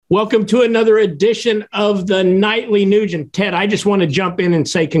Welcome to another edition of the Nightly Nuge. And Ted, I just want to jump in and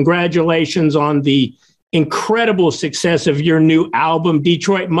say congratulations on the incredible success of your new album,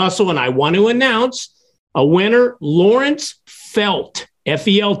 Detroit Muscle. And I want to announce a winner, Lawrence Felt,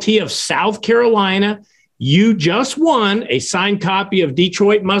 F-E-L-T of South Carolina. You just won a signed copy of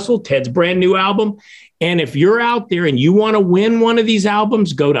Detroit Muscle, Ted's brand new album. And if you're out there and you want to win one of these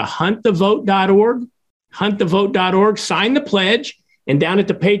albums, go to huntthevote.org, sign the pledge. And down at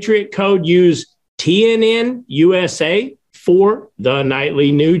the Patriot Code, use TNN USA for the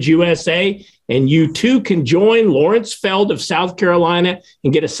Nightly Nuge USA. And you too can join Lawrence Feld of South Carolina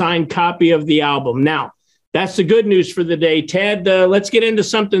and get a signed copy of the album. Now, that's the good news for the day. Ted, let's get into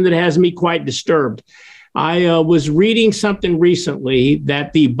something that has me quite disturbed. I was reading something recently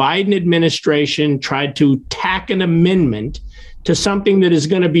that the Biden administration tried to tack an amendment to something that is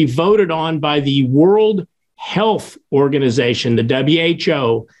going to be voted on by the World Health Organization, the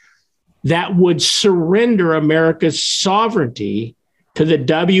WHO, that would surrender America's sovereignty to the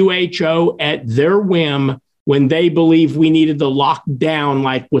WHO at their whim when they believe we needed to lock down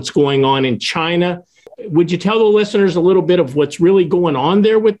like what's going on in China. Would you tell the listeners a little bit of what's really going on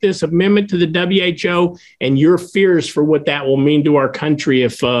there with this amendment to the WHO and your fears for what that will mean to our country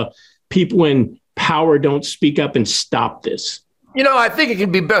if people in power don't speak up and stop this? You know, I think it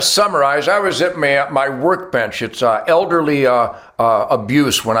can be best summarized. I was at my workbench. It's elderly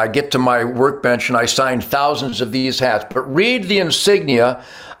abuse when I get to my workbench and I sign thousands of these hats. But read the insignia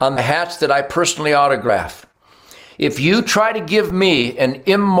on the hats that I personally autograph. If you try to give me an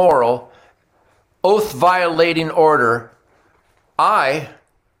immoral, oath-violating order, I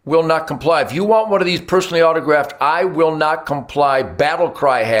will not comply. If you want one of these personally autographed, I will not comply battle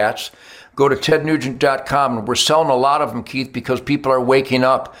cry hats. Go to tednugent.com, and we're selling a lot of them, Keith, because people are waking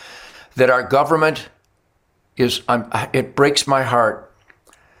up that our government is, it breaks my heart.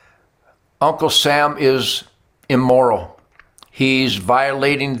 Uncle Sam is immoral. He's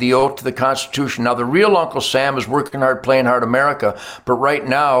violating the oath to the Constitution. Now, the real Uncle Sam is working hard, playing hard America, but right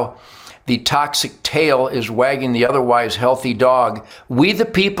now, the toxic tail is wagging the otherwise healthy dog. We, the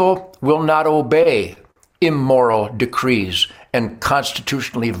people, will not obey immoral decrees and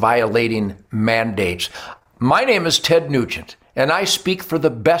constitutionally violating mandates. My name is Ted Nugent, and I speak for the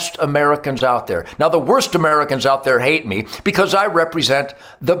best Americans out there. Now, the worst Americans out there hate me because I represent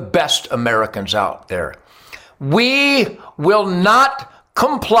the best Americans out there. We will not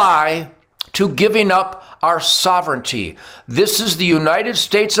comply to giving up our sovereignty. This is the United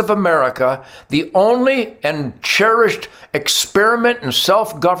States of America, the only and cherished experiment in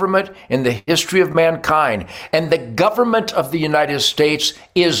self-government in the history of mankind. And the government of the United States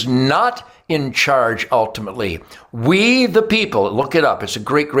is not in charge ultimately. We, the people, look it up. It's a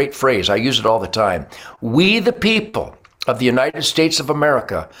great, great phrase. I use it all the time. We, the people of the United States of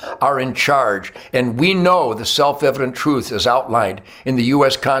America, are in charge, and we know the self-evident truth is outlined in the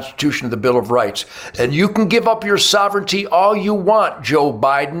U.S. Constitution of the Bill of Rights. And you can give up your sovereignty all you want, Joe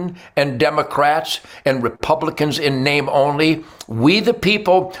Biden and Democrats and Republicans in name only. We, the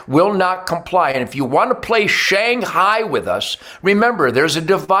people, will not comply. And if you want to play Shanghai with us, remember, there's a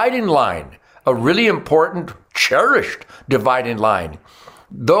dividing line, a really important, cherished dividing line.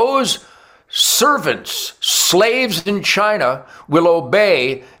 Those servants, slaves in China will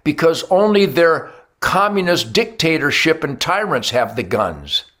obey because only their communist dictatorship and tyrants have the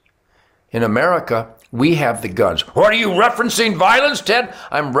guns. In America, we have the guns. What are you referencing, violence, Ted?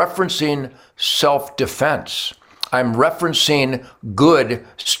 I'm referencing self-defense. I'm referencing good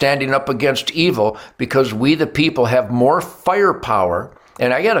standing up against evil because we, the people, have more firepower.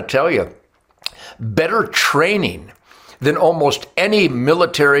 And I got to tell you, better training than almost any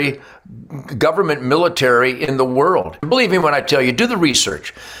government military in the world. Believe me when I tell you, do the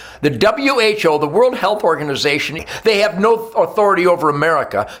research. The WHO, the World Health Organization, they have no authority over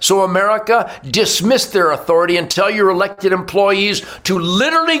America. So America, dismiss their authority and tell your elected employees to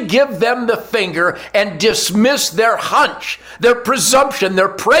literally give them the finger and dismiss their hunch, their presumption, their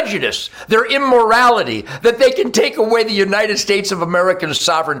prejudice, their immorality, that they can take away the United States of America's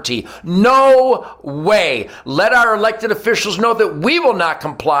sovereignty. No way. Let our elected officials know that we will not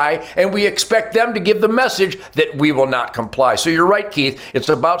comply, and we expect them to give the message that we will not comply. So you're right, Keith. It's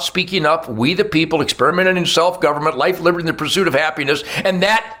about speaking up, we the people, experimenting in self-government, life, liberty, and the pursuit of happiness, and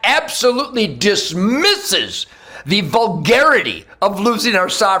that absolutely dismisses the vulgarity of losing our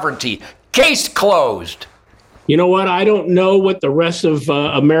sovereignty. Case closed. You know what? I don't know what the rest of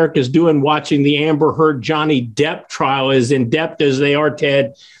America's doing watching the Amber Heard Johnny Depp trial, as in depth as they are,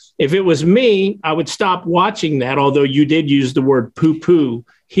 Ted. If it was me, I would stop watching that, although you did use the word poo-poo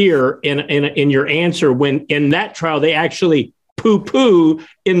here in your answer, when in that trial they actually poo-poo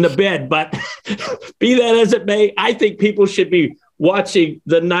in the bed. But be that as it may, I think people should be watching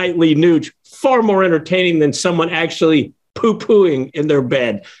the Nightly Nuge. Far more entertaining than someone actually poo-pooing in their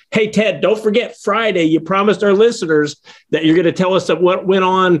bed. Hey, Ted, don't forget Friday. You promised our listeners that you're going to tell us what went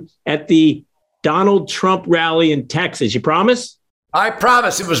on at the Donald Trump rally in Texas. You promise? I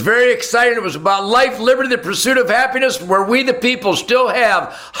promise. It was very exciting. It was about life, liberty, the pursuit of happiness, where we the people still have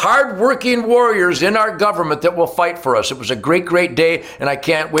hardworking warriors in our government that will fight for us. It was a great, great day, and I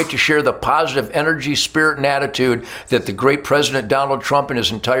can't wait to share the positive energy, spirit, and attitude that the great President Donald Trump and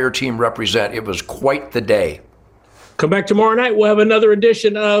his entire team represent. It was quite the day. Come back tomorrow night. We'll have another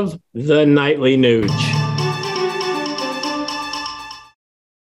edition of the Nightly Nuge.